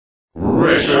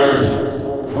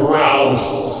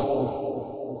Crouse.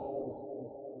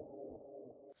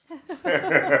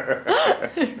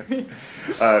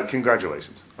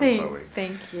 Congratulations, Chloe.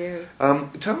 Thank you.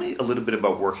 Tell me a little bit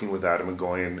about working with Adam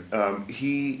Egoyan.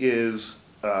 He is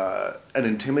an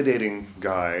intimidating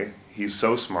guy. He's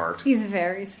so smart. He's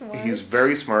very smart. He's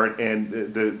very smart, and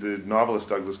the novelist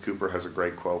Douglas Cooper has a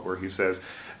great quote where he says,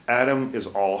 "Adam is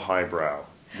all highbrow.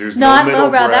 There's Not no middle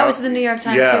lowbrow. brow." That was the New York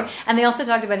Times Yeah. too. And they also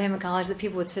talked about him in college that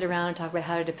people would sit around and talk about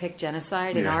how to depict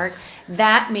genocide in Yeah. art.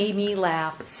 That made me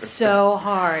laugh so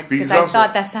hard because Because I also-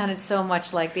 thought that sounded so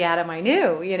much like the Adam I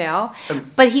knew, you know.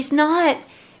 But he's not.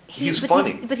 He's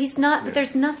funny. But he's not. Yeah. But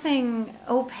there's nothing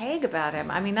opaque about him.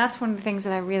 I mean, that's one of the things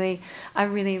that I really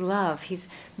love. He's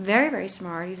very, very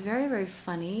smart. He's very, very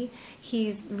funny.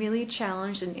 He's really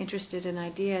challenged and interested in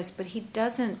ideas, but he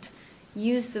doesn't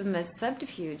use them as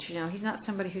subterfuge. You know, he's not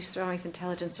somebody who's throwing his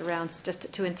intelligence around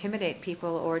just to intimidate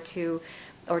people or to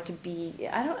be.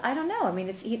 I don't know. I mean,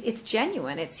 it's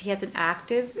genuine. He has an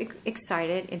active,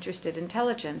 excited, interested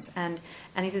intelligence, and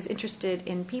he's as interested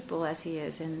in people as he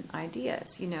is in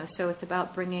ideas. You know, so it's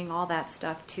about bringing all that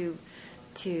stuff to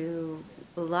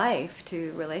life,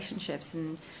 to relationships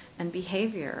and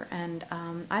behavior, and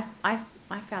I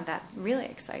found that really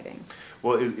exciting.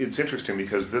 Well, it's interesting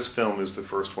because this film is the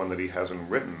first one that he hasn't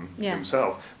written Yeah.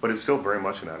 himself, but it's still very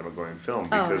much an Adam Egoyan film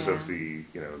because of the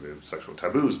the sexual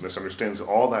taboos, misunderstandings,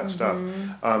 all that stuff.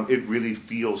 It really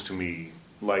feels to me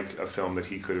like a film that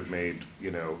he could have made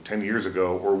 10 years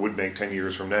ago or would make 10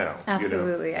 years from now.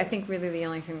 Absolutely. I think really the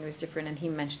only thing that was different, and he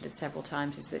mentioned it several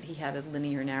times, is that he had a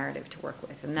linear narrative to work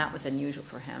with, and that was unusual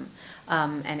for him.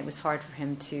 And it was hard for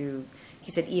him to. He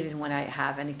said, even when I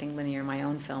have anything linear in my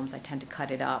own films, I tend to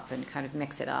cut it up and kind of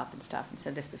mix it up and stuff. And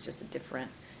so this was just a different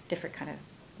kind of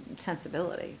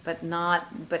sensibility, but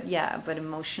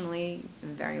emotionally,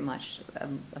 very much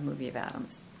a movie of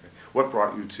Adam's. What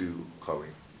brought you to Chloe?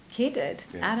 He did.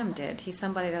 Yeah. Adam did. He's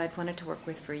somebody that I'd wanted to work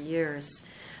with for years,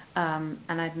 and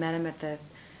I'd met him at the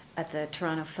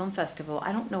Toronto Film Festival.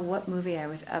 I don't know what movie I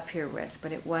was up here with,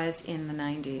 but it was in the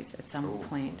 '90s at some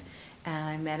point, and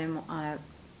I met him on a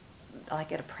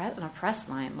press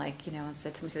line, and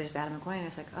said to me, "There's Adam Egoyan." And I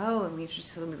was like, "Oh," and we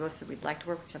both said we'd like to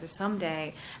work with each other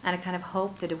someday, and I kind of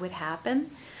hoped that it would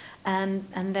happen, and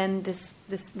then this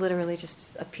literally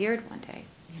just appeared one day,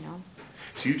 you know.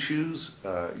 Do you choose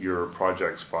your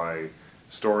projects by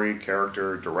story,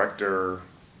 character, director,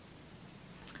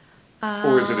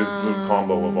 or is it a good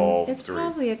combo of all It's three?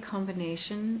 probably a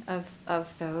combination of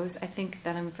those. I think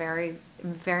that I'm very,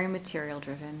 very material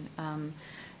driven.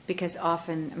 Because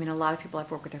often, a lot of people I've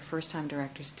worked with are first-time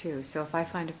directors too. So if I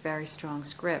find a very strong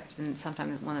script, and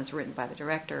sometimes one that's written by the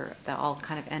director, that I'll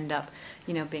kind of end up,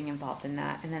 being involved in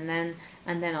that. And then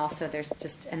also there's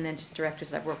just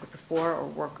directors that I've worked with before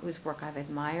or whose work I've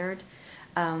admired.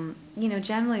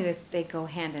 Generally they go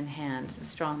hand in hand. A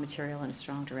strong material and a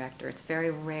strong director. It's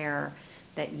very rare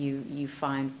that you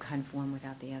find kind of one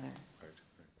without the other.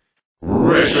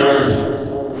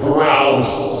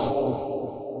 Crouse.